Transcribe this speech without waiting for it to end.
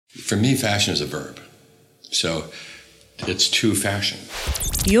For me, fashion is a verb. So it's to fashion.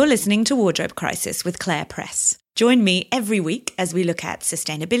 You're listening to Wardrobe Crisis with Claire Press. Join me every week as we look at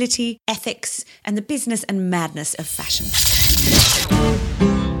sustainability, ethics, and the business and madness of fashion.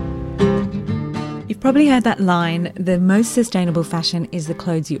 You've probably heard that line, the most sustainable fashion is the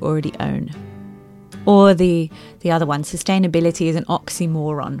clothes you already own. Or the other one, sustainability is an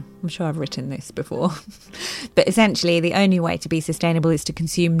oxymoron. I'm sure I've written this before. But essentially, the only way to be sustainable is to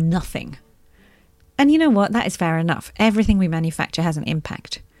consume nothing. And you know what? That is fair enough. Everything we manufacture has an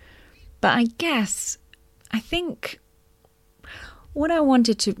impact. But I think what I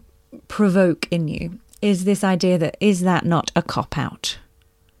wanted to provoke in you is this idea that is that not a cop-out?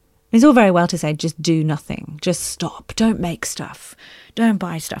 It's all very well to say just do nothing, just stop, don't make stuff, don't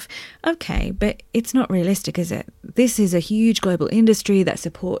buy stuff. Okay, but it's not realistic, is it? This is a huge global industry that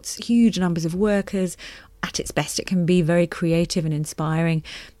supports huge numbers of workers. At its best, it can be very creative and inspiring.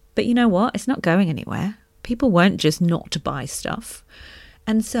 But you know what? It's not going anywhere. People won't just not buy stuff.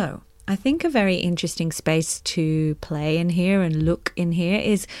 And so I think a very interesting space to play in here and look in here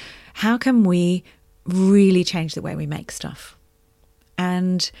is how can we really change the way we make stuff?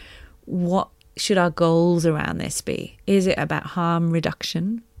 And what should our goals around this be? Is it about harm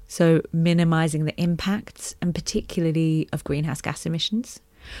reduction, so minimizing the impacts and particularly of greenhouse gas emissions?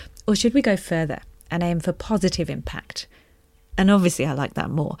 Or should we go further and aim for positive impact? And obviously I like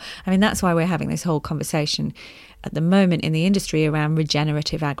that more. I mean, that's why we're having this whole conversation at the moment in the industry around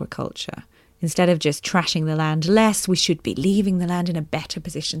regenerative agriculture. Instead of just trashing the land less, we should be leaving the land in a better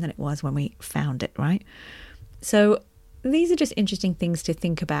position than it was when we found it, right? So these are just interesting things to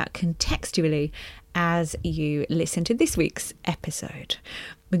think about contextually as you listen to this week's episode.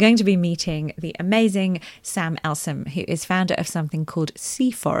 We're going to be meeting the amazing Sam Elsom, who is founder of something called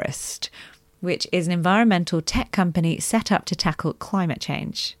Seaforest, which is an environmental tech company set up to tackle climate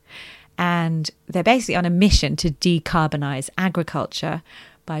change. And they're basically on a mission to decarbonize agriculture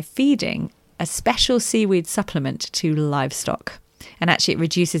by feeding a special seaweed supplement to livestock. And actually it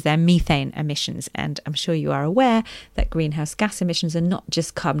reduces their methane emissions. And I'm sure you are aware that greenhouse gas emissions are not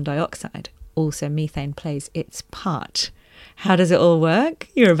just carbon dioxide. Also methane plays its part. How does it all work?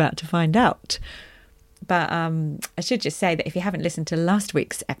 You're about to find out. But I should just say that if you haven't listened to last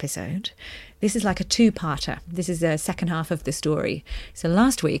week's episode, this is like a two-parter. This is the second half of the story. So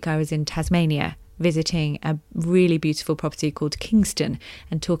last week I was in Tasmania visiting a really beautiful property called Kingston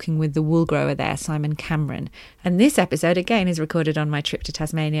and talking with the wool grower there, Simon Cameron. And this episode, again, is recorded on my trip to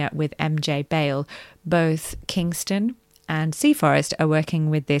Tasmania with MJ Bale. Both Kingston and Seaforest are working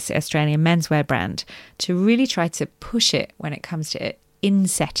with this Australian menswear brand to really try to push it when it comes to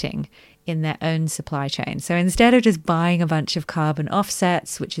insetting in their own supply chain. So instead of just buying a bunch of carbon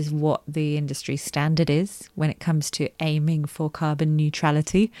offsets, which is what the industry standard is when it comes to aiming for carbon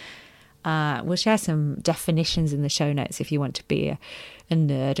neutrality, we'll share some definitions in the show notes if you want to be a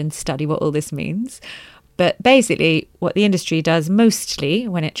nerd and study what all this means. But basically, what the industry does mostly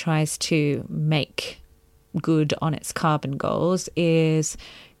when it tries to make good on its carbon goals is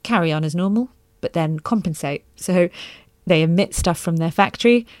carry on as normal, but then compensate. So they emit stuff from their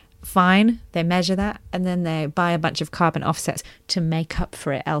factory, fine, they measure that, and then they buy a bunch of carbon offsets to make up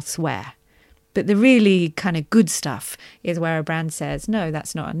for it elsewhere. But the really kind of good stuff is where a brand says, no,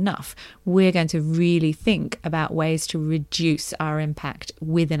 that's not enough. We're going to really think about ways to reduce our impact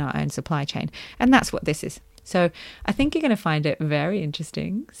within our own supply chain. And that's what this is. So I think you're going to find it very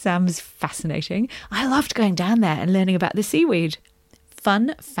interesting. Sam's fascinating. I loved going down there and learning about the seaweed.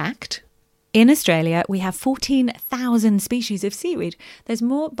 Fun fact. In Australia, we have 14,000 species of seaweed. There's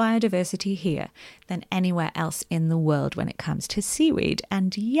more biodiversity here than anywhere else in the world when it comes to seaweed.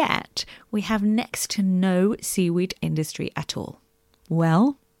 And yet, we have next to no seaweed industry at all.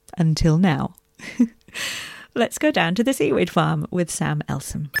 Well, until now. Let's go down to the seaweed farm with Sam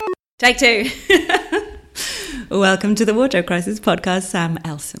Elsom. Take two. Welcome to the Wardrobe Crisis podcast, Sam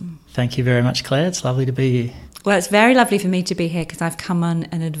Elsom. Thank you very much, Claire. It's lovely to be here. Well, it's very lovely for me to be here because I've come on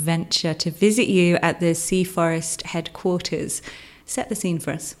an adventure to visit you at the Seaforest headquarters. Set the scene for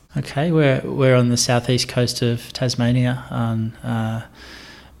us. Okay, we're on the southeast coast of Tasmania on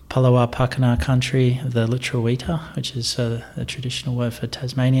Palawa Pakana country of the Lutruwita, which is a traditional word for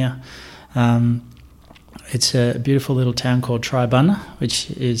Tasmania. It's a beautiful little town called Tribunna,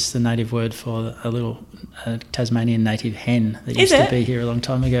 which is the native word for a little Tasmanian native hen that used to be here a long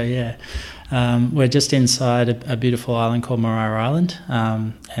time ago, yeah. We're just inside a beautiful island called Maria Island,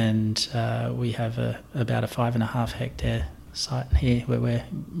 and we have about a 5.5 hectare site here where we're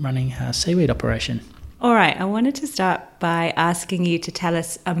running a seaweed operation. All right, I wanted to start by asking you to tell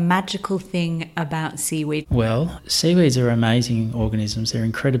us a magical thing about seaweed. Well, seaweeds are amazing organisms. They're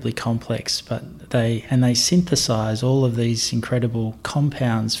incredibly complex, but they synthesize all of these incredible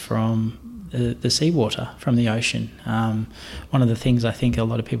compounds from the seawater, from the ocean. One of the things I think a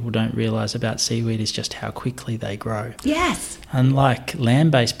lot of people don't realise about seaweed is just how quickly they grow. Yes. Unlike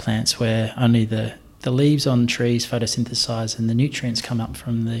land-based plants where only the leaves on trees photosynthesize and the nutrients come up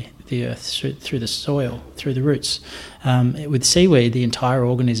from the earth through the soil, through the roots. With seaweed, the entire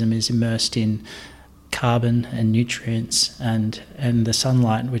organism is immersed in carbon and nutrients and the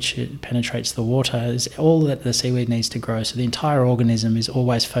sunlight which it penetrates the water is all that the seaweed needs to grow. So the entire organism is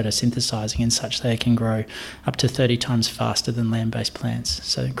always photosynthesizing, and such they can grow up to 30 times faster than land-based plants.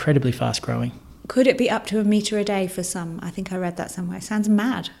 So incredibly fast growing. Could it be up to 1 metre a day for some? I think I read that somewhere. Sounds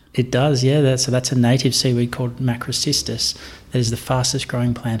mad. It does, yeah. So that's a native seaweed called Macrocystis. That is the fastest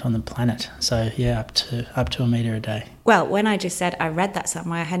growing plant on the planet. So yeah, up to 1 metre a day. Well, when I just said I read that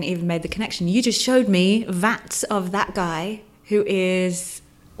somewhere, I hadn't even made the connection. You just showed me vats of that guy who is,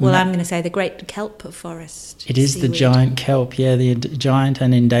 well, I'm going to say the great kelp forest. It is seaweed. the giant kelp, yeah, the giant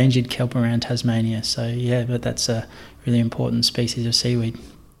and endangered kelp around Tasmania. So yeah, but that's a really important species of seaweed.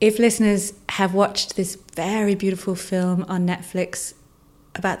 If listeners have watched this very beautiful film on Netflix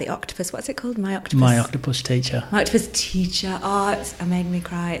about the octopus, what's it called? My Octopus? My Octopus Teacher. My Octopus Teacher. Oh, it made me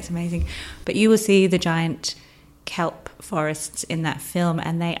cry. It's amazing. But you will see the giant kelp forests in that film,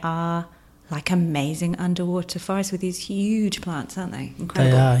 and they are like amazing underwater forests with these huge plants, aren't they?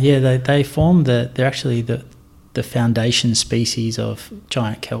 Incredible. They are, yeah. They form they're actually the foundation species of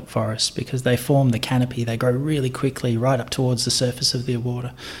giant kelp forests because they form the canopy. They grow really quickly right up towards the surface of the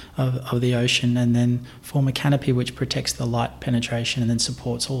water, of the ocean, and then form a canopy which protects the light penetration and then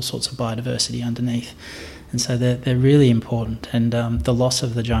supports all sorts of biodiversity underneath. And so they're really important. And the loss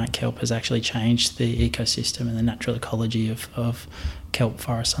of the giant kelp has actually changed the ecosystem and the natural ecology of kelp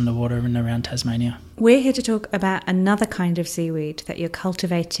forests underwater and around Tasmania. We're here to talk about another kind of seaweed that you're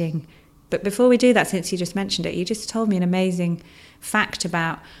cultivating. But before we do that, since you just mentioned it, you just told me an amazing fact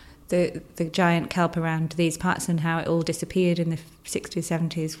about the giant kelp around these parts and how it all disappeared in the 60s,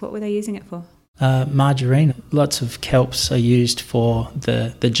 70s. What were they using it for? Margarine. Lots of kelps are used for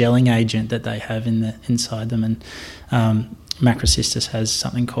the gelling agent that they have inside them, and Macrocystis has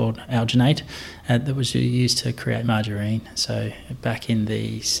something called alginate that was used to create margarine. So back in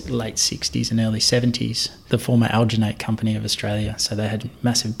the late 60s and early 70s, the former Alginate Company of Australia, so they had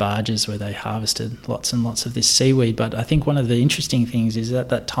massive barges where they harvested lots and lots of this seaweed. But I think one of the interesting things is at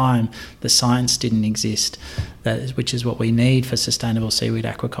that time the science didn't exist, which is what we need for sustainable seaweed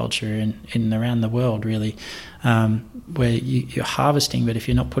aquaculture in around the world, really, where you're harvesting, but if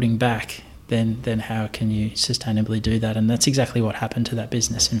you're not putting back, then how can you sustainably do that? And that's exactly what happened to that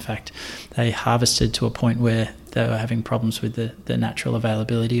business. In fact, they harvested to a point where they were having problems with the natural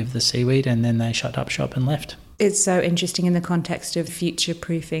availability of the seaweed, and then they shut up shop and left. It's so interesting in the context of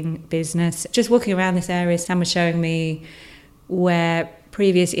future-proofing business. Just walking around this area, Sam was showing me where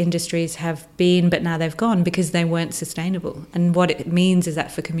previous industries have been, but now they've gone because they weren't sustainable. And what it means is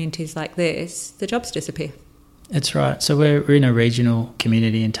that for communities like this, the jobs disappear. That's right. So we're in a regional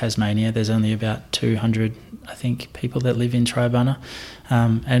community in Tasmania. There's only about 200, I think, people that live in Tribunna,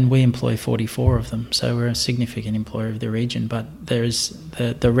 and we employ 44 of them. So we're a significant employer of the region. But there's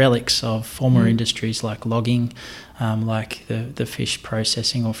the relics of former industries like logging, like the fish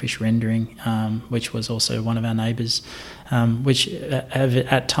processing or fish rendering, which was also one of our neighbours, which have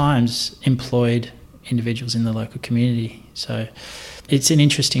at times employed individuals in the local community. So it's an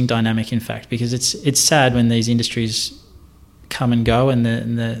interesting dynamic, in fact, because it's sad when these industries come and go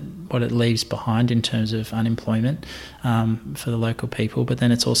and what it leaves behind in terms of unemployment for the local people. But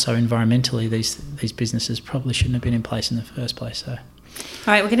then it's also environmentally, these businesses probably shouldn't have been in place in the first place. So, all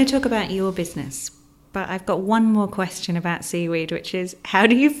right, we're going to talk about your business, but I've got one more question about seaweed, which is, how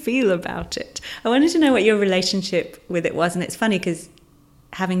do you feel about it? I wanted to know what your relationship with it was, and it's funny because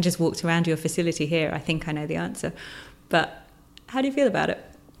having just walked around your facility here, I think I know the answer, but how do you feel about it?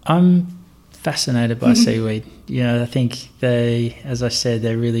 I'm fascinated by seaweed. I think as I said,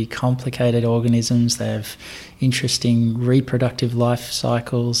 they're really complicated organisms. They have interesting reproductive life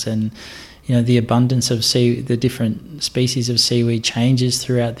cycles, and the abundance of the different species of seaweed changes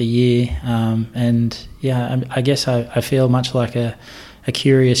throughout the year. I guess I feel much like a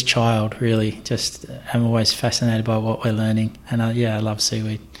curious child, really. Just I'm always fascinated by what we're learning, and I love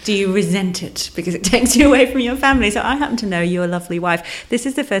seaweed. Do you resent it because it takes you away from your family? So I happen to know your lovely wife. This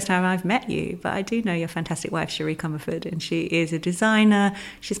is the first time I've met you, but I do know your fantastic wife, Cherie Comerford, and she is a designer.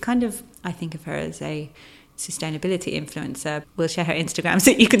 She's kind of, I think of her as a sustainability influencer. We'll share her Instagram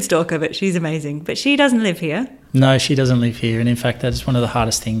so you can stalk her, but she's amazing. But she doesn't live here. No, she doesn't live here. And in fact, that's one of the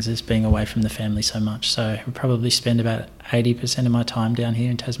hardest things, is being away from the family so much. So I probably spend about 80% of my time down here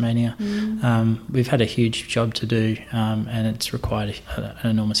in Tasmania. We've had a huge job to do, and it's required an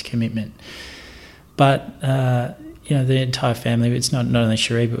enormous commitment. But, the entire family, it's not only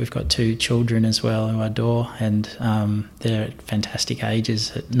Cherie, but we've got 2 children as well who I adore, and they're at fantastic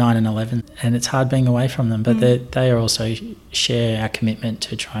ages at 9 and 11, and it's hard being away from them, but they also share our commitment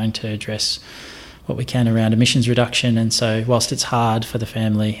to trying to address what we can around emissions reduction. And so whilst it's hard for the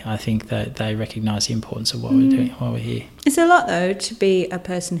family, I think that they recognise the importance of what we're doing while we're here. It's a lot, though, to be a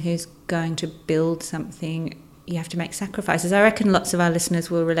person who's going to build something. You have to make sacrifices. I reckon lots of our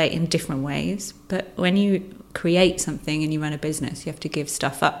listeners will relate in different ways, but when you create something and you run a business, you have to give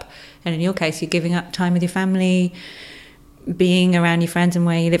stuff up. And in your case, you're giving up time with your family, being around your friends and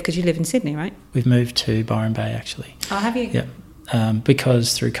where you live, because you live in Sydney, right? We've moved to Byron Bay, actually. Oh, have you? Yeah.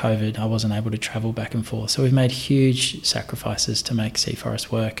 Because through COVID, I wasn't able to travel back and forth. So we've made huge sacrifices to make Sea Forest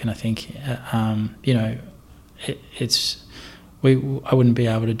work. And I think, I wouldn't be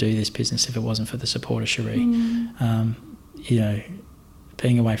able to do this business if it wasn't for the support of Cherie.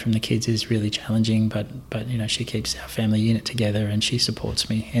 Being away from the kids is really challenging, but she keeps our family unit together and she supports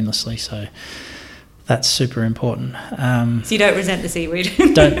me endlessly. So that's super important. So you don't resent the seaweed?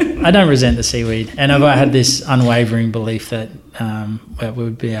 I don't resent the seaweed. And I had this unwavering belief that we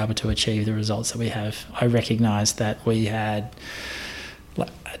would be able to achieve the results that we have. I recognised that we had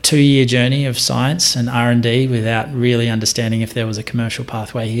a 2-year journey of science and R&D without really understanding if there was a commercial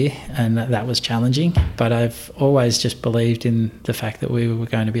pathway here, and that was challenging. But I've always just believed in the fact that we were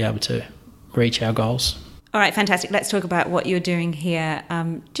going to be able to reach our goals. All right, fantastic. Let's talk about what you're doing here.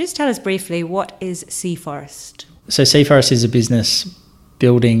 Just tell us briefly, what is Sea Forest? So Sea Forest is a business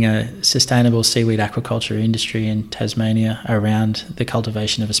building a sustainable seaweed aquaculture industry in Tasmania around the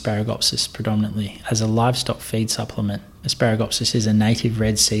cultivation of Asparagopsis predominantly as a livestock feed supplement. Asparagopsis is a native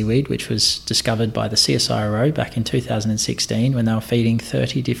red seaweed which was discovered by the CSIRO back in 2016 when they were feeding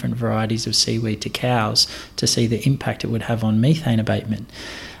 30 different varieties of seaweed to cows to see the impact it would have on methane abatement.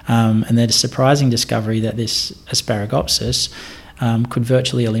 And there's a surprising discovery that this Asparagopsis could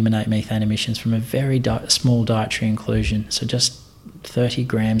virtually eliminate methane emissions from a very small dietary inclusion. So just 30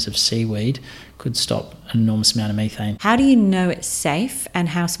 grams of seaweed could stop an enormous amount of methane. How do you know it's safe, and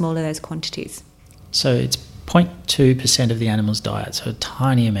how small are those quantities? So it's 0.2% of the animal's diet, so a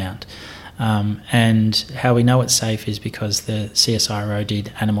tiny amount. And how we know it's safe is because the CSIRO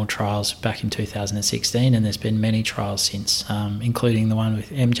did animal trials back in 2016, and there's been many trials since, including the one with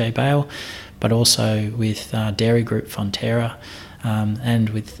MJ Bale, but also with dairy group Fonterra, and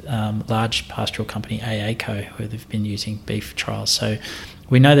with large pastoral company AACO, who they've been using beef trials. So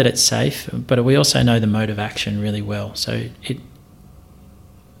we know that it's safe, but we also know the mode of action really well. So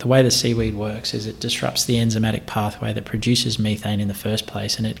the way the seaweed works is it disrupts the enzymatic pathway that produces methane in the first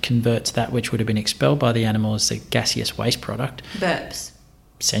place, and it converts that which would have been expelled by the animal as the gaseous waste product. Burps.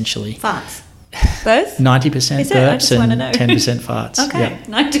 Essentially. Farts. Both? 90% burps and 10% farts. Okay, yep.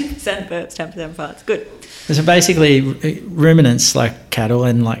 90% burps, 10% farts. Good. So basically, ruminants like cattle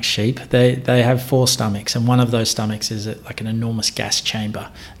and like sheep, they have 4 stomachs, and one of those stomachs is like an enormous gas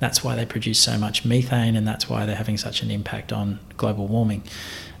chamber. That's why they produce so much methane, and that's why they're having such an impact on global warming.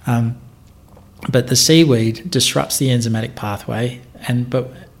 But the seaweed disrupts the enzymatic pathway, and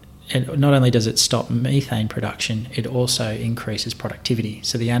not only does it stop methane production, it also increases productivity.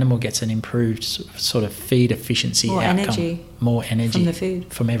 So the animal gets an improved sort of feed efficiency outcome. More energy from the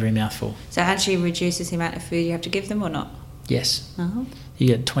food. From every mouthful. So it actually reduces the amount of food you have to give them, or not? Yes. Uh-huh. You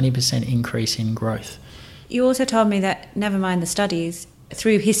get 20% increase in growth. You also told me that, never mind the studies,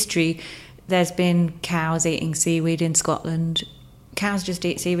 through history there's been cows eating seaweed in Scotland. Cows just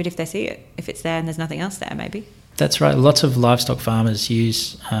eat seaweed if they see it, if it's there and there's nothing else there, maybe. That's right. Lots of livestock farmers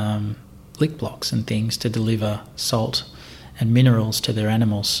use lick blocks and things to deliver salt and minerals to their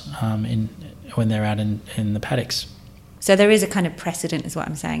animals when they're out in the paddocks. So there is a kind of precedent, is what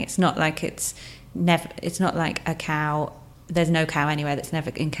I'm saying. It's not like it's not like a cow. There's no cow anywhere that's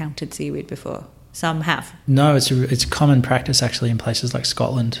never encountered seaweed before. Some have. No, it's common practice actually in places like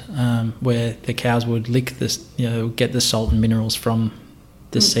Scotland, where the cows would lick this, get the salt and minerals from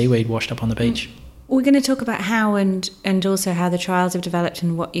the seaweed washed up on the beach. We're going to talk about how and also how the trials have developed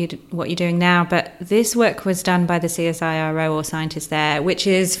and what you're doing now. But this work was done by the CSIRO, or scientists there, which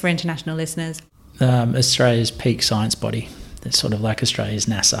is, for international listeners, Australia's peak science body. It's sort of like Australia's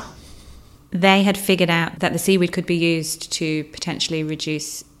NASA. They had figured out that the seaweed could be used to potentially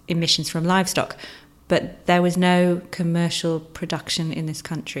reduce emissions from livestock, but there was no commercial production in this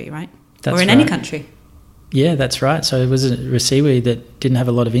country, right? That's or in right. any country. Yeah, that's right. So it was a seaweed that didn't have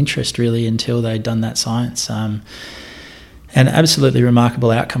a lot of interest really until they'd done that science. And absolutely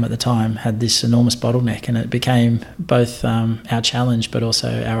remarkable outcome at the time, had this enormous bottleneck, and it became both our challenge but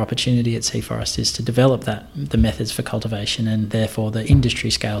also our opportunity at Sea Forest is to develop the methods for cultivation and therefore the industry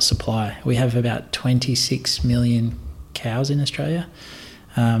scale supply. We have about 26 million cows in Australia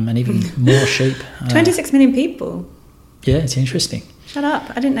and even more sheep. 26 million people? Yeah, it's interesting. Shut up.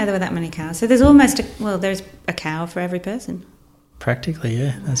 I didn't know there were that many cows. So there's almost, there's a cow for every person. Practically,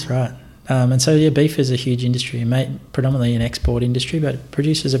 yeah, that's right. And so, beef is a huge industry, predominantly an export industry, but it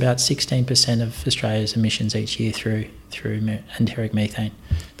produces about 16% of Australia's emissions each year through enteric methane.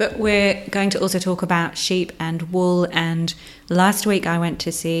 But we're going to also talk about sheep and wool. And last week I went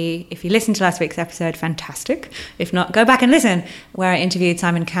to see, if you listened to last week's episode, fantastic. If not, go back and listen, where I interviewed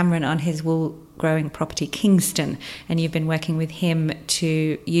Simon Cameron on his wool growing property Kingston, and you've been working with him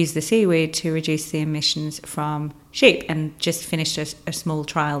to use the seaweed to reduce the emissions from sheep, and just finished a small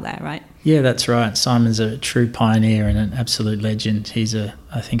trial there, right? Yeah, that's right. Simon's a true pioneer and an absolute legend. He's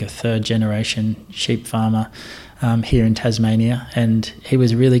I think a third generation sheep farmer here in Tasmania, and he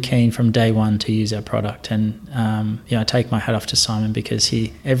was really keen from day one to use our product. And I take my hat off to Simon, because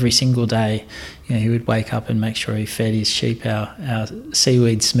he every single day, he would wake up and make sure he fed his sheep our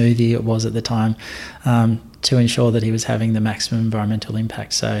seaweed smoothie, it was at the time, to ensure that he was having the maximum environmental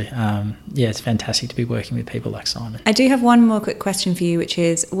impact. So it's fantastic to be working with people like Simon. I do have one more quick question for you, which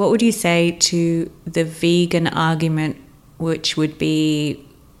is, what would you say to the vegan argument, which would be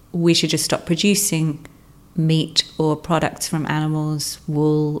we should just stop producing meat or products from animals,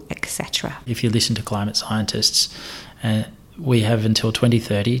 wool, etc.? If you listen to climate scientists, we have until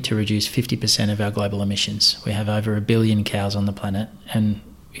 2030 to reduce 50% of our global emissions. We have over 1 billion cows on the planet, and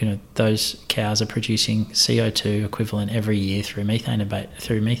those cows are producing CO2 equivalent every year through methane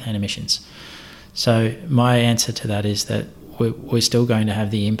emissions. So my answer to that is that we're still going to have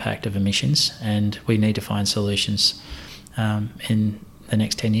the impact of emissions, and we need to find solutions in the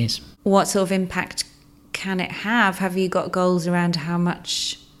next 10 years. What sort of impact can it have? Have you got goals around how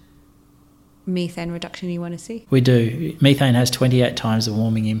much methane reduction you want to see? We do. Methane has 28 times the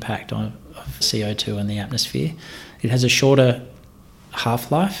warming impact of CO2 in the atmosphere. It has a shorter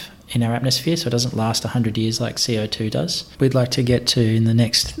half-life in our atmosphere, so it doesn't last 100 years like CO2 does. We'd like to get to, in the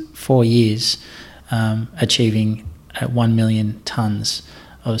next 4 years, achieving 1 million tonnes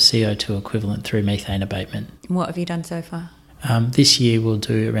of CO2 equivalent through methane abatement. What have you done so far? This year we'll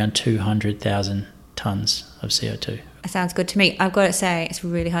do around 200,000 tonnes of CO2. That sounds good to me. I've got to say, it's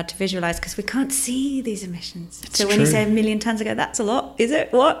really hard to visualise because we can't see these emissions. It's so when true. you say 1 million tonnes, I go, that's a lot, is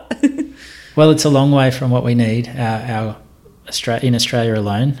it? What? Well, it's a long way from what we need. In Australia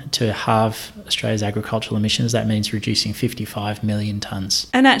alone, to halve Australia's agricultural emissions, that means reducing 55 million tonnes.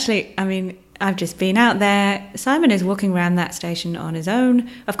 And actually, I've just been out there. Simon is walking around that station on his own.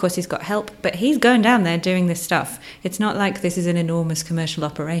 Of course, he's got help, but he's going down there doing this stuff. It's not like this is an enormous commercial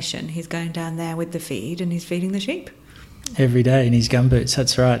operation. He's going down there with the feed and he's feeding the sheep. Every day in his gumboots,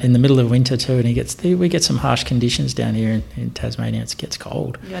 that's right. In the middle of winter too, and we get some harsh conditions down here in Tasmania. It gets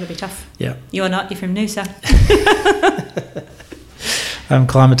cold. You got to be tough. Yeah. You're not. You're from Noosa. I'm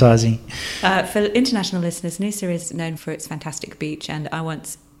climatising. For international listeners, Noosa is known for its fantastic beach, and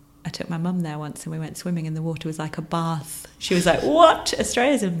I took my mum there once and we went swimming and the water was like a bath. She was like, what?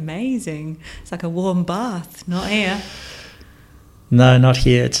 Australia's amazing. It's like a warm bath. Not here. No, not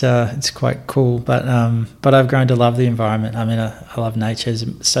here. It's quite cool, but I've grown to love the environment. I love nature.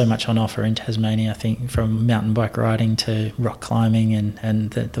 There's so much on offer in Tasmania, I think, from mountain bike riding to rock climbing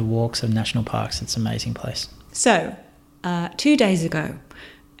and the walks of national parks. It's an amazing place. So, 2 days ago,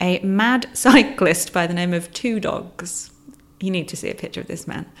 a mad cyclist by the name of Two Dogs, you need to see a picture of this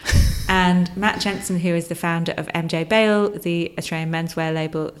man, and Matt Jensen, who is the founder of MJ Bale, the Australian menswear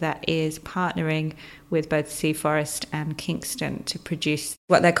label that is partnering with both Sea Forest and Kingston to produce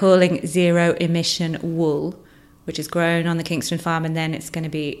what they're calling zero emission wool, which is grown on the Kingston farm, and then it's going to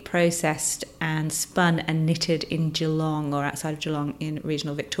be processed and spun and knitted in Geelong, or outside of Geelong in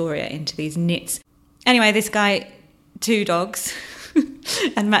regional Victoria, into these knits. Anyway, this guy, Two Dogs,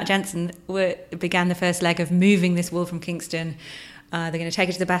 and Matt Jensen began the first leg of moving this wool from Kingston. They're going to take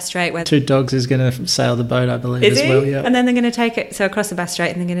it to the Bass Strait. Where Two Dogs is going to sail the boat, I believe, well. Yeah. And then they're going to take it across the Bass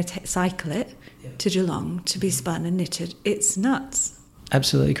Strait, and they're going to cycle it to Geelong to be spun and knitted. It's nuts.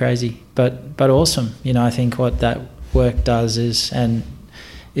 Absolutely crazy, but awesome. I think what that work does is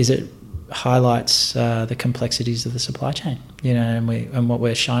it highlights the complexities of the supply chain. And what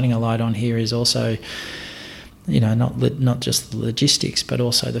we're shining a light on here is also, not just the logistics, but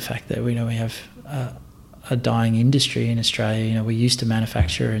also the fact that we have a dying industry in Australia. You know, we used to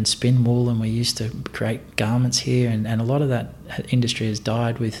manufacture and spin wool, and we used to create garments here, and a lot of that industry has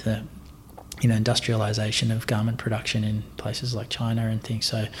died with the industrialisation of garment production in places like China and things.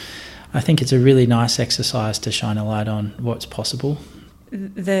 So I think it's a really nice exercise to shine a light on what's possible.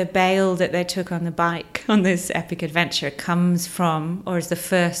 The bale that they took on the bike on this epic adventure comes from, or is the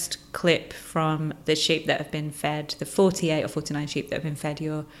first clip from, the sheep that have been fed, the 48 or 49 sheep that have been fed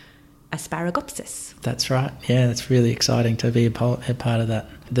your Asparagopsis. That's right. Yeah, it's really exciting to be a part of that.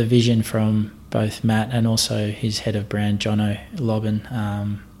 The vision from both Matt and also his head of brand, Jono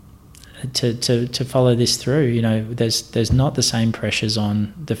Lobban, to follow this through. You know, there's not the same pressures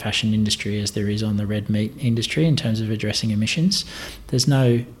on the fashion industry as there is on the red meat industry in terms of addressing emissions. There's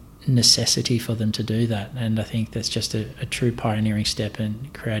no necessity for them to do that, and I think that's just a true pioneering step in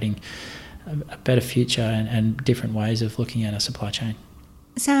creating a better future and different ways of looking at our supply chain.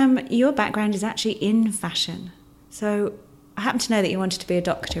 Sam, your background is actually in fashion. So I happen to know that you wanted to be a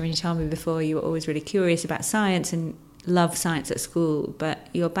doctor, and you told me before you were always really curious about science and love science at school, but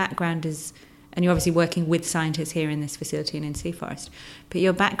your background is, and you're obviously working with scientists here in this facility and in Sea Forest, but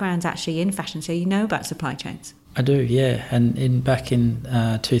your background's actually in fashion, so you know about supply chains. I do, yeah. And back in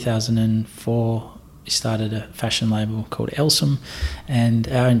 2004, we started a fashion label called Elsum, and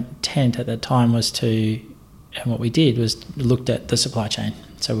our intent at that time was and what we did was looked at the supply chain.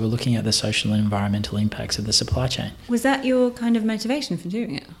 So we were looking at the social and environmental impacts of the supply chain. Was that your kind of motivation for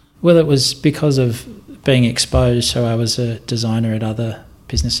doing it? Well, it was because of being exposed. So I was a designer at other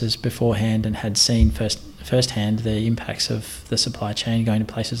businesses beforehand and had seen firsthand the impacts of the supply chain, going to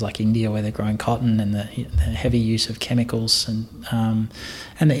places like India where they're growing cotton, and the heavy use of chemicals and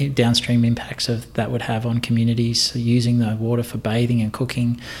the downstream impacts of that would have on communities, using the water for bathing and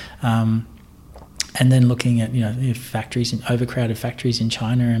cooking. And then looking at factories, overcrowded factories in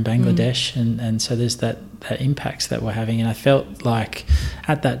China and Bangladesh, and so there's that impacts that we're having. And I felt like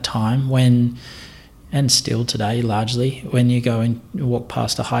at that time, and still today largely, when you go and walk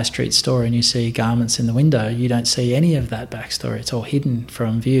past a high street store and you see garments in the window, you don't see any of that backstory. It's all hidden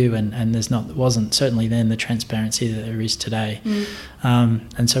from view, and wasn't certainly then the transparency that there is today.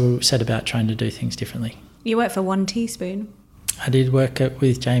 And so we set about trying to do things differently. You work for One Teaspoon. I did work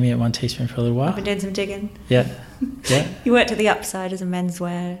with Jamie at One Teaspoon for a little while. I've been doing some digging. Yeah. You worked at The Upside as a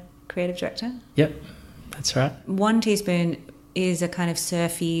menswear creative director? Yep, that's right. One Teaspoon is a kind of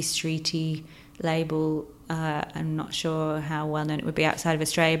surfy, streety label. I'm not sure how well known it would be outside of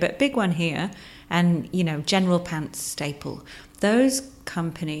Australia, but big one here. And, general pants staple. Those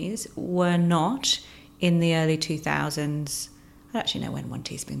companies were not in the early 2000s. I don't actually know when One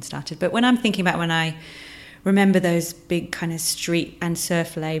Teaspoon started, but when I'm thinking about when I remember those big kind of street and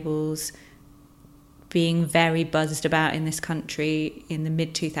surf labels being very buzzed about in this country in the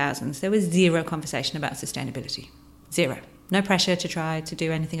mid-2000s, there was zero conversation about sustainability. Zero. No pressure to try to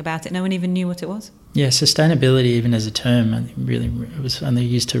do anything about it. No one even knew what it was. Yeah, sustainability, even as a term, I think really it was only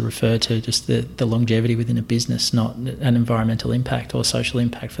used to refer to just the longevity within a business, not an environmental impact or social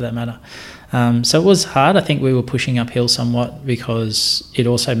impact for that matter. So it was hard. I think we were pushing uphill somewhat because it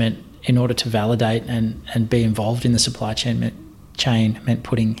also meant, in order to validate and be involved in the supply chain meant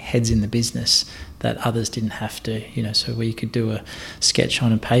putting heads in the business that others didn't have to, so where you could do a sketch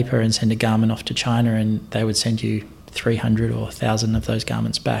on a paper and send a garment off to China and they would send you 300 or 1,000 of those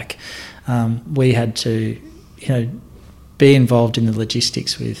garments back. We had to, be involved in the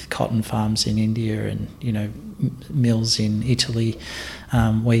logistics with cotton farms in India and, mills in Italy,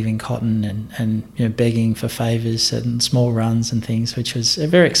 weaving cotton and begging for favours and small runs and things, which was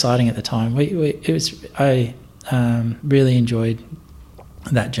very exciting at the time. I really enjoyed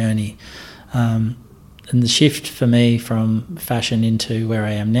that journey. And the shift for me from fashion into where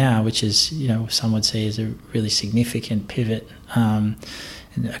I am now, which is, some would see as a really significant pivot, a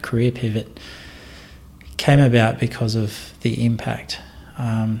career pivot, came about because of the impact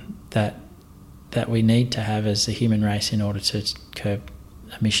that we need to have as a human race in order to curb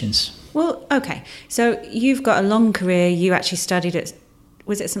emissions. Well, okay. So you've got a long career. You actually studied at,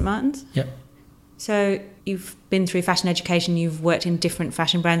 was it St Martin's? Yep. So you've been through fashion education, you've worked in different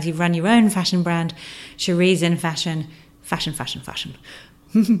fashion brands, you've run your own fashion brand, Cherise in fashion.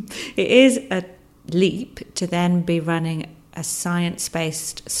 It is a leap to then be running a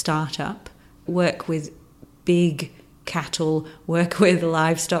science-based startup, work with big cattle, work with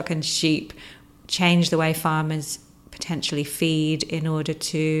livestock and sheep, change the way farmers potentially feed in order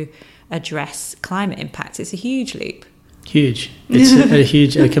to address climate impacts. It's a huge leap. Huge.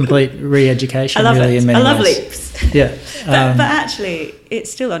 It's a complete re-education. I love really it. In many ways. I love leaps. Yeah. But actually,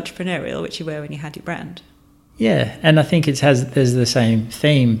 it's still entrepreneurial, which you were when you had your brand. Yeah, and I think there's the same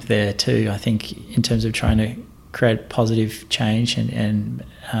theme there too. I think in terms of trying to create positive change and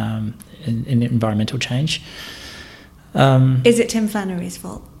environmental change. Is it Tim Flannery's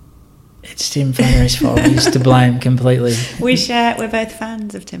fault? It's Tim Flannery's fault. He's to blame completely. We're both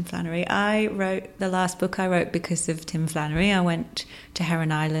fans of Tim Flannery. I wrote the last book I wrote because of Tim Flannery. I went to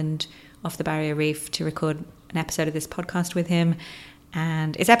Heron Island off the Barrier Reef to record an episode of this podcast with him.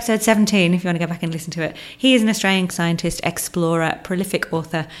 And it's episode 17, if you want to go back and listen to it. He is an Australian scientist, explorer, prolific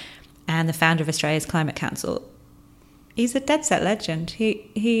author, and the founder of Australia's Climate Council. He's a dead set legend.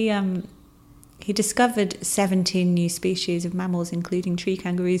 He discovered 17 new species of mammals, including tree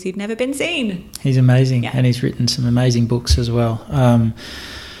kangaroos who'd never been seen. He's amazing, and he's written some amazing books as well.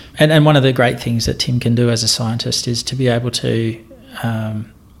 And one of the great things that Tim can do as a scientist is to be able to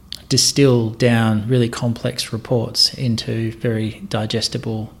distill down really complex reports into very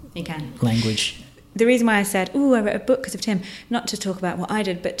digestible language. The reason why I said, I wrote a book because of Tim, not to talk about what I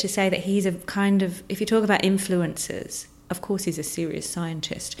did, but to say that he's a kind of, if you talk about influencers, of course he's a serious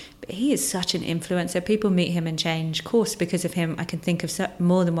scientist, but he is such an influencer. People meet him and change course because of him. I can think of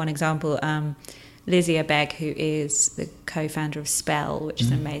more than one example. Lizzie Abegg, who is the co-founder of Spell, which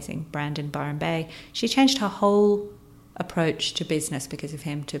is an amazing brand in Byron Bay, she changed her whole approach to business because of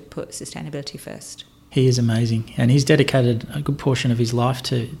him, to put sustainability first. He is amazing, and he's dedicated a good portion of his life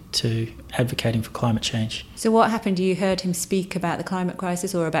to advocating for climate change. So what happened? You heard him speak about the climate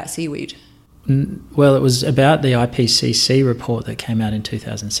crisis or about seaweed? Well, it was about the IPCC report that came out in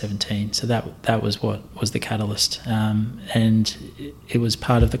 2017. So that was what was the catalyst. And it was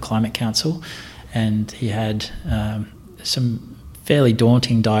part of the Climate Council, and he had some fairly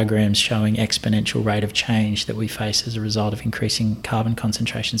daunting diagrams showing exponential rate of change that we face as a result of increasing carbon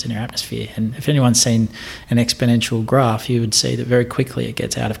concentrations in our atmosphere. And if anyone's seen an exponential graph, you would see that very quickly it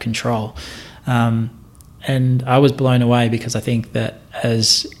gets out of control. And I was blown away because I think that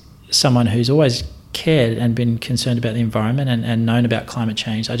as someone who's always cared and been concerned about the environment and known about climate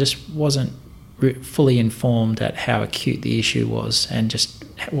change, I just wasn't fully informed at how acute the issue was and just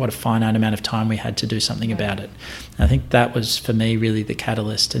what a finite amount of time we had to do something about it. And I think that was, for me, really the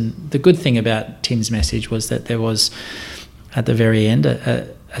catalyst. And the good thing about Tim's message was that there was, at the very end,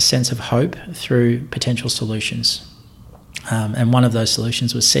 a sense of hope through potential solutions. And one of those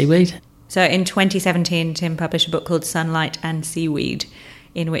solutions was seaweed. So in 2017, Tim published a book called Sunlight and Seaweed,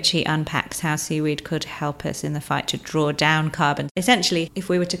 in which he unpacks how seaweed could help us in the fight to draw down carbon. Essentially, if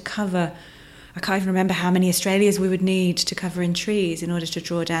we were to cover, I can't even remember how many Australias we would need to cover in trees in order to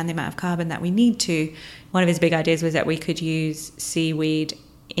draw down the amount of carbon that we need to. One of his big ideas was that we could use seaweed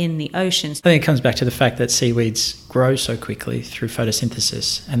in the oceans. I think it comes back to the fact that seaweeds grow so quickly through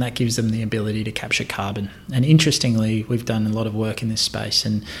photosynthesis, and that gives them the ability to capture carbon. And interestingly, we've done a lot of work in this space,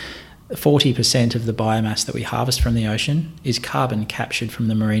 and 40% of the biomass that we harvest from the ocean is carbon captured from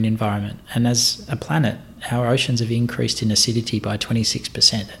the marine environment. And as a planet, our oceans have increased in acidity by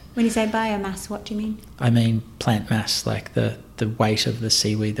 26%. When you say biomass, what do you mean? I mean plant mass, like the weight of the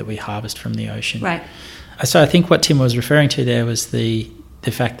seaweed that we harvest from the ocean. Right. So I think what Tim was referring to there was the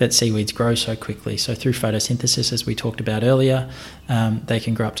fact that seaweeds grow so quickly. So through photosynthesis, as we talked about earlier, they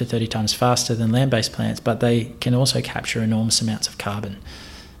can grow up to 30 times faster than land-based plants, but they can also capture enormous amounts of carbon.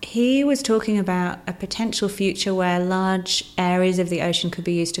 He was talking about a potential future where large areas of the ocean could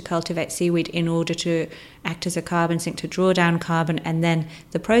be used to cultivate seaweed in order to act as a carbon sink, to draw down carbon, and then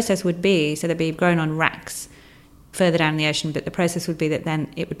the process would be, so they'd be grown on racks further down the ocean, but the process would be that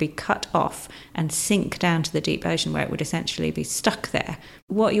then it would be cut off and sink down to the deep ocean where it would essentially be stuck there.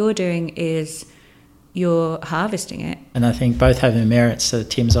 What you're doing is you're harvesting it. And I think both have their merits. So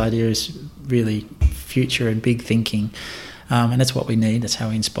Tim's idea is really future and big thinking. And that's what we need. That's how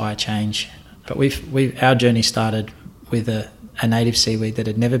we inspire change. But our journey started with a native seaweed that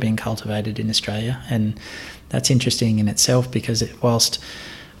had never been cultivated in Australia, and that's interesting in itself because whilst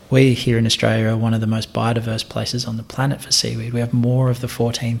we here in Australia are one of the most biodiverse places on the planet for seaweed, we have more of the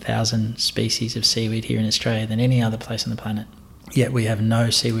 14,000 species of seaweed here in Australia than any other place on the planet. Yet we have no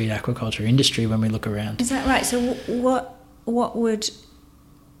seaweed aquaculture industry when we look around. Is that right? So what would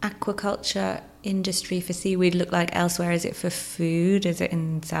aquaculture industry for seaweed look like elsewhere? Is it for food? Is it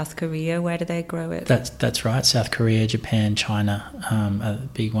in South Korea? Where do they grow it? That's right. South Korea, Japan, China are the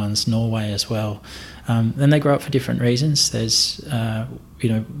big ones. Norway as well. And they grow it for different reasons. There's, as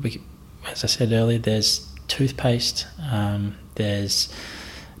I said earlier, there's toothpaste. There's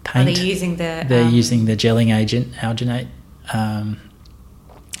paint. Are they using the? They're using the gelling agent, alginate.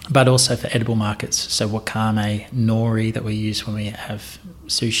 But also for edible markets. So wakame, nori that we use when we have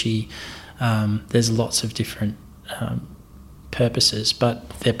sushi. There's lots of different purposes, but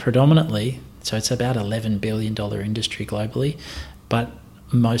they're predominantly So it's about $11 billion industry globally, but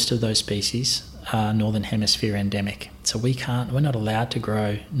most of those species are Northern Hemisphere endemic. So we're not allowed to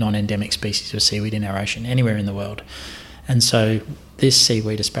grow non-endemic species of seaweed in our ocean anywhere in the world. And so this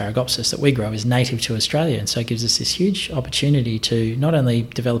seaweed, Asparagopsis, that we grow is native to Australia, and so it gives us this huge opportunity to not only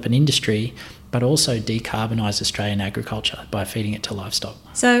develop an industry but also decarbonise Australian agriculture by feeding it to livestock.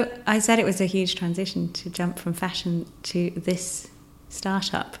 So I said it was a huge transition to jump from fashion to this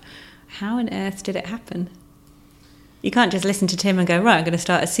startup. How on earth did it happen? You can't just listen to Tim and go, right, I'm going to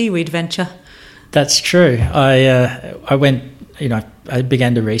start a seaweed venture. That's true. I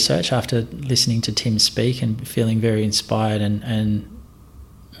began to research after listening to Tim speak and feeling very inspired and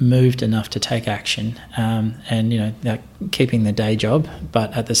moved enough to take action, keeping the day job,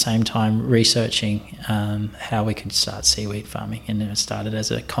 but at the same time researching how we could start seaweed farming. And it started as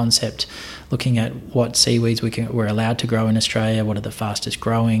a concept, looking at what seaweeds we're allowed to grow in Australia, what are the fastest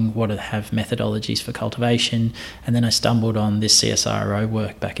growing, what have methodologies for cultivation. And then I stumbled on this CSIRO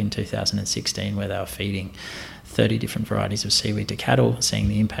work back in 2016 where they were feeding 30 different varieties of seaweed to cattle, seeing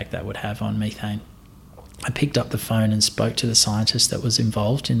the impact that would have on methane. I picked up the phone and spoke to the scientist that was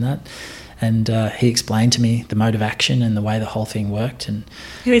involved in that, and he explained to me the mode of action and the way the whole thing worked. And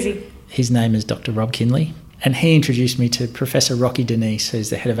who is he? His name is Dr. Rob Kinley, and he introduced me to Professor Rocky Denise,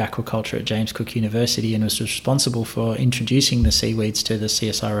 who's the head of aquaculture at James Cook University and was responsible for introducing the seaweeds to the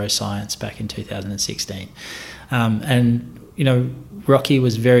CSIRO science back in 2016. Rocky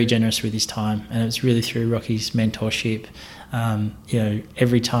was very generous with his time, and it was really through Rocky's mentorship.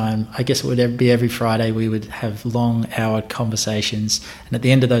 Every time, I guess it would be every Friday, we would have long-houred conversations, and at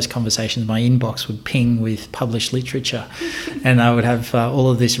the end of those conversations my inbox would ping with published literature, and I would have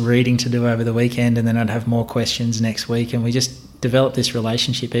all of this reading to do over the weekend, and then I'd have more questions next week, and we just developed this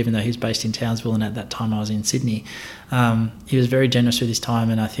relationship even though he was based in Townsville and at that time I was in Sydney. He was very generous with his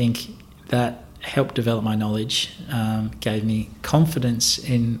time, and I think that helped develop my knowledge, gave me confidence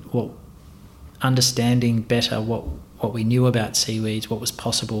in understanding better what we knew about seaweeds, what was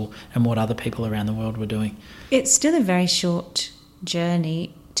possible, and what other people around the world were doing. It's still a very short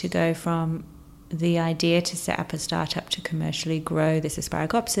journey to go from the idea to set up a startup to commercially grow this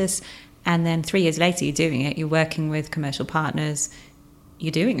Asparagopsis, and then 3 years later you're doing it, you're working with commercial partners,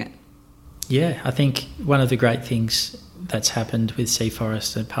 you're doing it. Yeah, I think one of the great things that's happened with Sea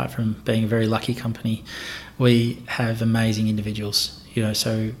Forest, apart from being a very lucky company, we have amazing individuals.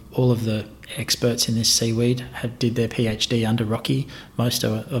 So all of the experts in this seaweed did their PhD under Rocky. Most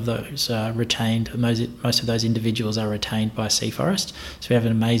of those are retained. Most of those individuals are retained by Sea Forest. So we have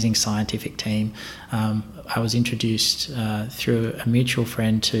an amazing scientific team. I was introduced through a mutual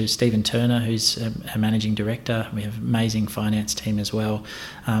friend to Stephen Turner, who's a managing director. We have an amazing finance team as well.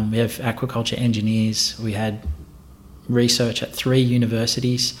 We have aquaculture engineers. We had research at 3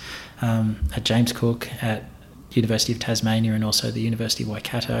 universities, at James Cook, at University of Tasmania, and also the University of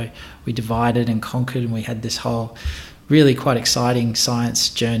Waikato. We divided and conquered, and we had this whole really quite exciting science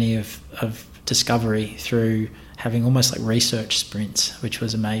journey of discovery through having almost like research sprints, which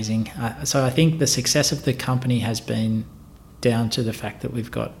was amazing. So I think the success of the company has been down to the fact that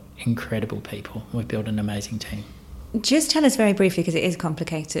we've got incredible people. We've built an amazing team. Just tell us very briefly, because it is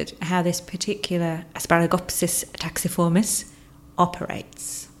complicated, how this particular Asparagopsis taxiformis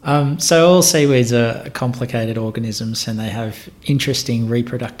operates. So all seaweeds are complicated organisms, and they have interesting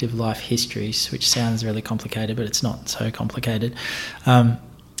reproductive life histories, which sounds really complicated, but it's not so complicated.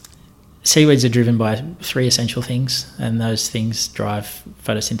 Seaweeds are driven by 3 essential things, and those things drive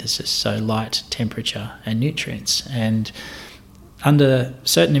photosynthesis, so light, temperature, and nutrients. And under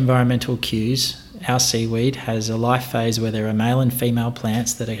certain environmental cues, our seaweed has a life phase where there are male and female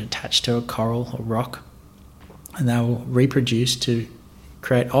plants that are attached to a coral or rock, and they will reproduce to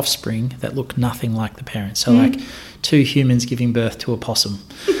create offspring that look nothing like the parents. So like 2 humans giving birth to a possum.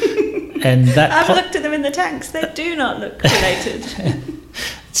 And that I've looked at them in the tanks. They do not look related.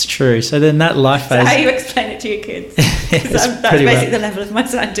 It's true. So then that life phase... So how you explain it to your kids? That's basically the level of my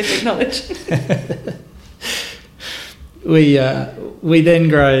scientific knowledge. We then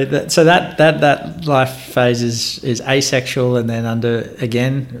grow that, so that life phase is asexual, and then under,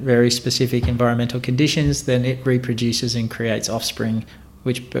 again, very specific environmental conditions, then it reproduces and creates offspring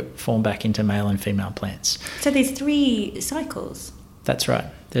which form back into male and female plants. So there's 3 cycles? That's right.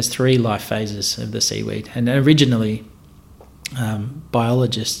 There's 3 life phases of the seaweed, and originally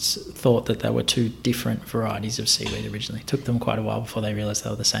biologists thought that there were 2 different varieties of seaweed originally. It took them quite a while before they realised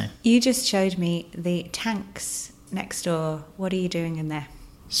they were the same. You just showed me the tanks next door. What are you doing in there?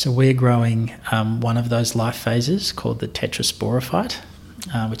 So we're growing one of those life phases called the tetrasporophyte,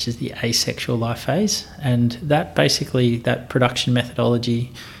 which is the asexual life phase. And that basically, that production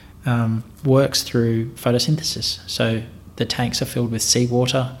methodology works through photosynthesis. So the tanks are filled with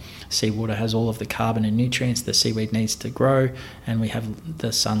seawater. Seawater has all of the carbon and nutrients the seaweed needs to grow, and we have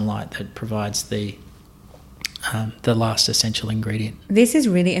the sunlight that provides the last essential ingredient. This is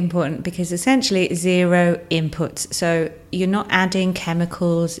really important because essentially 0 inputs. So you're not adding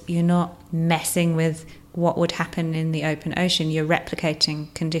chemicals, you're not messing with what would happen in the open ocean, you're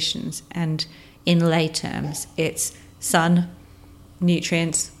replicating conditions. And in lay terms, it's sun,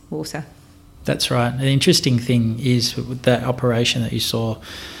 nutrients, water. That's right. The interesting thing is that operation that you saw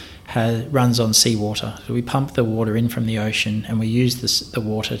runs on seawater. So we pump the water in from the ocean and we use the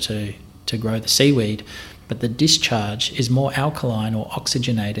water to grow the seaweed, but the discharge is more alkaline or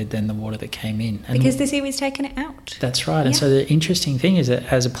oxygenated than the water that came in. And because the seaweed's taken it out. That's right. Yeah. And so the interesting thing is that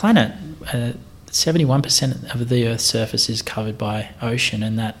as a planet, 71% of the Earth's surface is covered by ocean,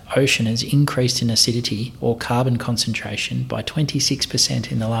 and that ocean has increased in acidity or carbon concentration by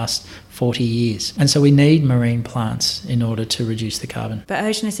 26% in the last 40 years. And so we need marine plants in order to reduce the carbon. But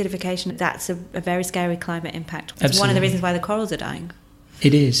ocean acidification, that's a very scary climate impact. It's Absolutely. One of the reasons why the corals are dying.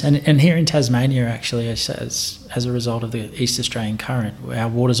 It is. And here in Tasmania, actually, as a result of the East Australian current, our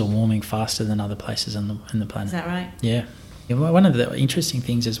waters are warming faster than other places in the planet. Is that right? Yeah. One of the interesting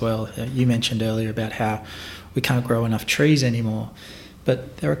things as well, you mentioned earlier about how we can't grow enough trees anymore,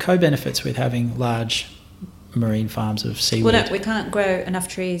 but there are co-benefits with having large marine farms of seaweed. Well, no, we can't grow enough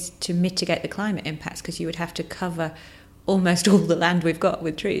trees to mitigate the climate impacts because you would have to cover almost all the land we've got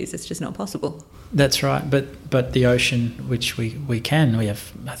with trees. It's just not possible. That's right, but the ocean, which we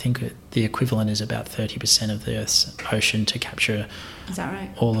have, I think the equivalent is about 30% of the Earth's ocean to capture. Is that right?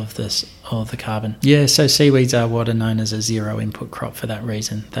 All of the carbon. Yeah, so seaweeds are what are known as a 0 input crop for that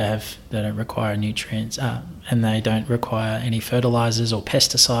reason. They don't require nutrients, and they don't require any fertilizers or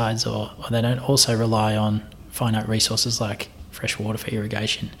pesticides, or they don't also rely on finite resources like fresh water for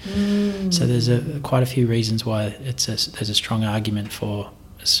irrigation. So there's quite a few reasons why there's a strong argument for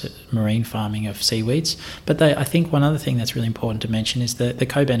marine farming of seaweeds. But I think one other thing that's really important to mention is the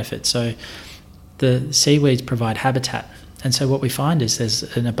co-benefit. So the seaweeds provide habitat, and so what we find is there's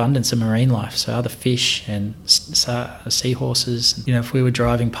an abundance of marine life. So other fish and seahorses. If we were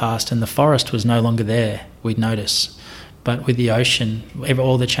driving past and the forest was no longer there, we'd notice. But with the ocean,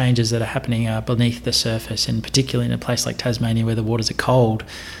 all the changes that are happening are beneath the surface, and particularly in a place like Tasmania where the waters are cold,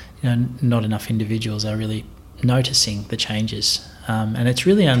 not enough individuals are really noticing the changes. And it's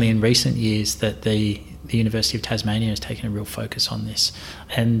really only in recent years that the University of Tasmania has taken a real focus on this.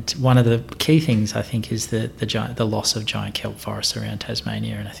 And one of the key things, I think, is the loss of giant kelp forests around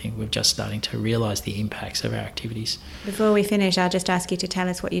Tasmania, and I think we're just starting to realise the impacts of our activities. Before we finish, I'll just ask you to tell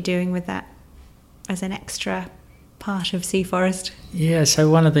us what you're doing with that as an extra part of Sea Forest. Yeah, so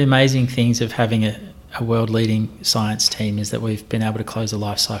one of the amazing things of having a world-leading science team is that we've been able to close the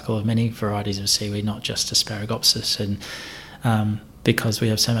life cycle of many varieties of seaweed, not just Asparagopsis, and because we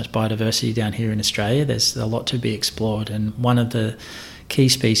have so much biodiversity down here in Australia, there's a lot to be explored. And one of the key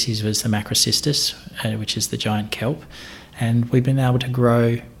species was the Macrocystis, which is the giant kelp, and we've been able to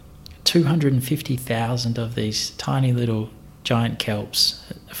grow 250,000 of these tiny little giant kelps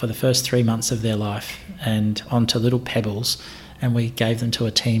for the first 3 months of their life and onto little pebbles, and we gave them to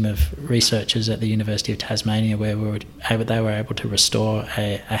a team of researchers at the University of Tasmania where they were able to restore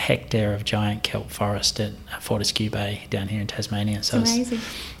a hectare of giant kelp forest at Fortescue Bay down here in Tasmania. So it's amazing.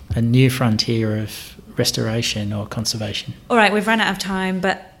 A new frontier of restoration or conservation. All right, we've run out of time,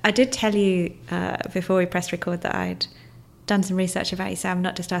 but I did tell you before we pressed record that I'd done some research about you, so I'm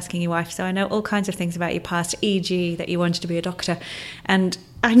not just asking your wife, so I know all kinds of things about your past, e.g. that you wanted to be a doctor. And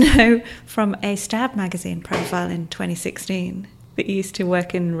I know from a Stab magazine profile in 2016 that you used to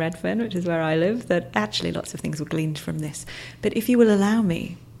work in Redfern, which is where I live, that actually lots of things were gleaned from this. But if you will allow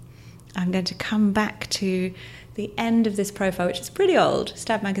me, I'm going to come back to the end of this profile, which is pretty old.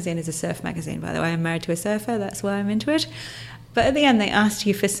 Stab magazine is a surf magazine, by the way. I'm married to a surfer, that's why I'm into it. But at the end, they asked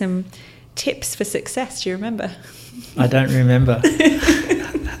you for some tips for success. Do you remember? I don't remember.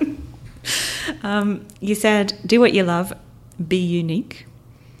 You said, do what you love, be unique,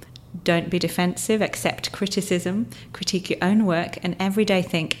 don't be defensive, accept criticism, critique your own work, and every day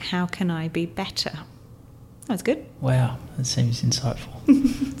think, how can I be better? That was good. Wow, that seems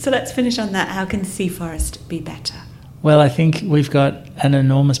insightful. So let's finish on that. How can Sea Forest be better? Well, I think we've got an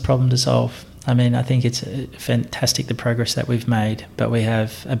enormous problem to solve. I mean, I think it's fantastic the progress that we've made, but we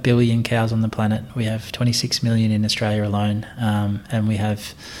have 1 billion cows on the planet. We have 26 million in Australia alone, and we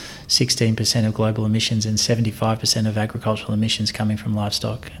have 16% of global emissions and 75% of agricultural emissions coming from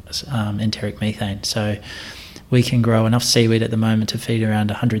livestock, enteric methane. So we can grow enough seaweed at the moment to feed around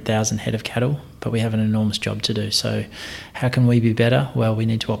 100,000 head of cattle, but we have an enormous job to do. So how can we be better? Well, we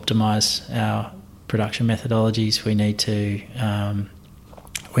need to optimise our production methodologies. We need to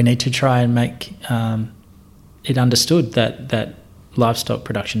try and make it understood that livestock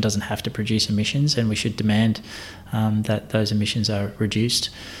production doesn't have to produce emissions, and we should demand that those emissions are reduced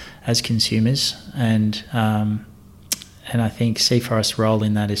as consumers. And I think Seaforest's role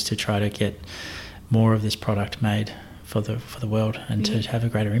in that is to try to get more of this product made for the world and to have a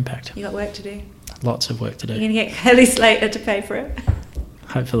greater impact. You got work to do. Lots of work to do. You're going to get Kelly Slater to pay for it.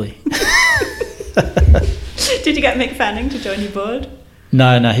 Hopefully. Did you get Mick Fanning to join your board?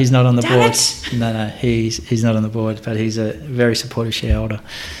 No, he's not on the board. It. No, he's not on the board, but he's a very supportive shareholder.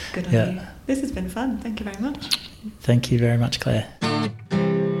 Good on you. This has been fun. Thank you very much. Thank you very much, Claire.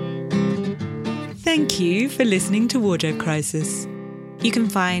 Thank you for listening to Wardrobe Crisis. You can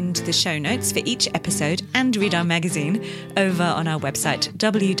find the show notes for each episode and read our magazine over on our website,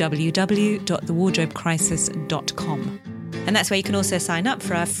 www.thewardrobecrisis.com. And that's where you can also sign up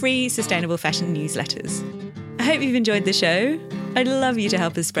for our free sustainable fashion newsletters. I hope you've enjoyed the show. I'd love you to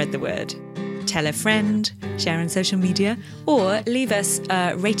help us spread the word. Tell a friend, share on social media, or leave us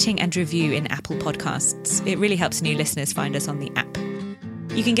a rating and review in Apple Podcasts. It really helps new listeners find us on the app.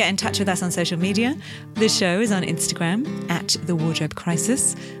 You can get in touch with us on social media. The show is on Instagram @The Wardrobe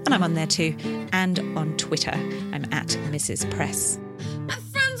Crisis, and I'm on there too. And on Twitter, I'm @Mrs. Press. My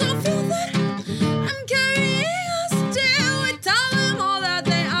friends all feel that I'm carrying a still. I tell them all that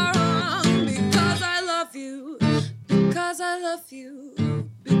they are wrong because I love you, because I love you,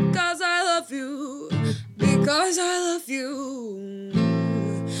 because I love you, because I